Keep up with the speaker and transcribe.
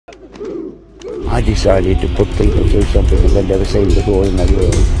I decided to put people through something that they've never seen before in their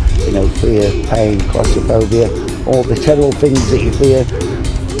world. You know, fear, pain, claustrophobia, all the terrible things that you fear.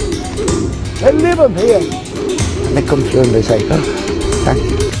 They live up here. And they come through and they say, oh, thank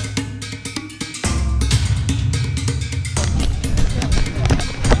you.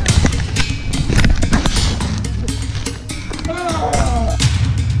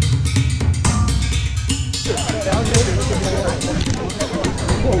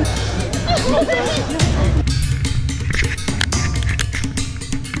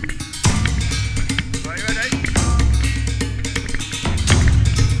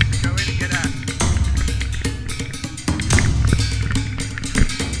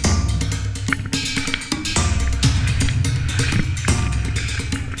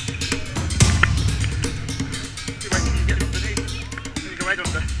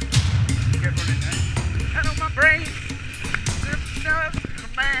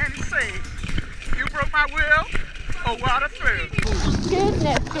 My will, oh what a thrill.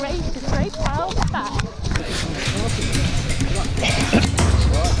 Goodness gracious, great power back.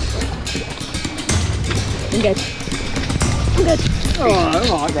 I'm good. I'm good.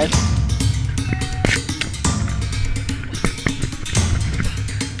 Alright then.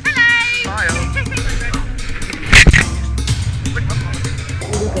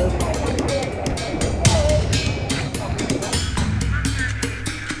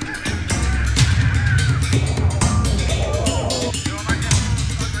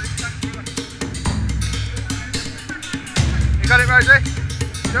 Got it, Rosie?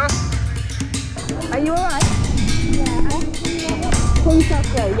 Sure? Are you alright? Yeah. Pull yourself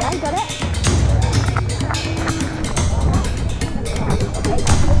through, yeah? Got it?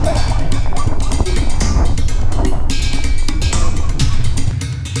 Okay.